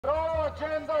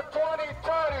Agenda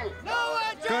 2030. No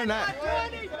Agenda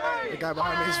 2030. The guy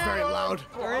behind me is very loud.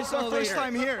 There is This is our no first leader.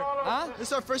 time here. Huh? This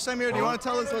is our first time here. Do you want to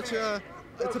tell us what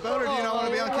it's about, or do you not want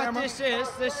to be on camera? This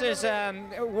is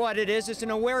what it is. It's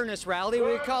an awareness rally.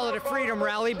 We call it a freedom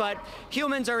rally, but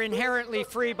humans are inherently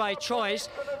free by choice.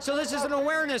 So this is an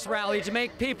awareness rally to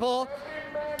make people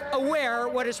aware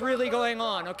what is really going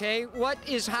on, okay? What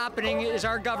is happening is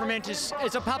our government is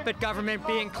a puppet government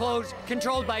being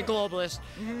controlled by globalists.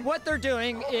 What they're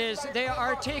doing is they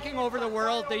are taking over the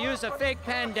world. They use a fake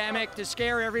pandemic to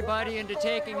scare everybody into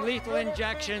taking lethal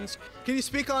injections. Can you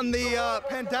speak on the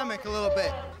pandemic a little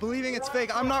bit? Believing it's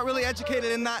fake. I'm not really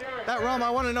educated in that realm. I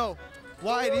want to know,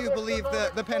 why do you believe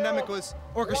the pandemic was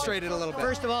orchestrated a little bit?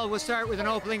 First of all, we'll start with an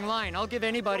opening line. I'll give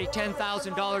anybody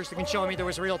 $10,000 that can show me there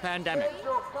was a real pandemic.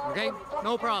 Okay?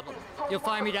 No problem. You'll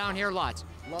find me down here lots.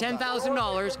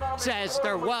 $10,000 says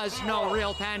there was no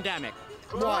real pandemic.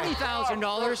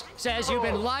 $20,000 says you've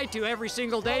been lied to every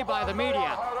single day by the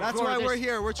media. That's why we're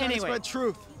here. We're trying to spread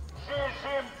truth.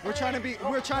 We're trying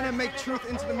to make truth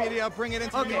into the media, bring it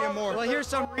into the media more. Well, here's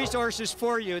some resources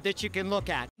for you that you can look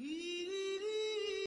at.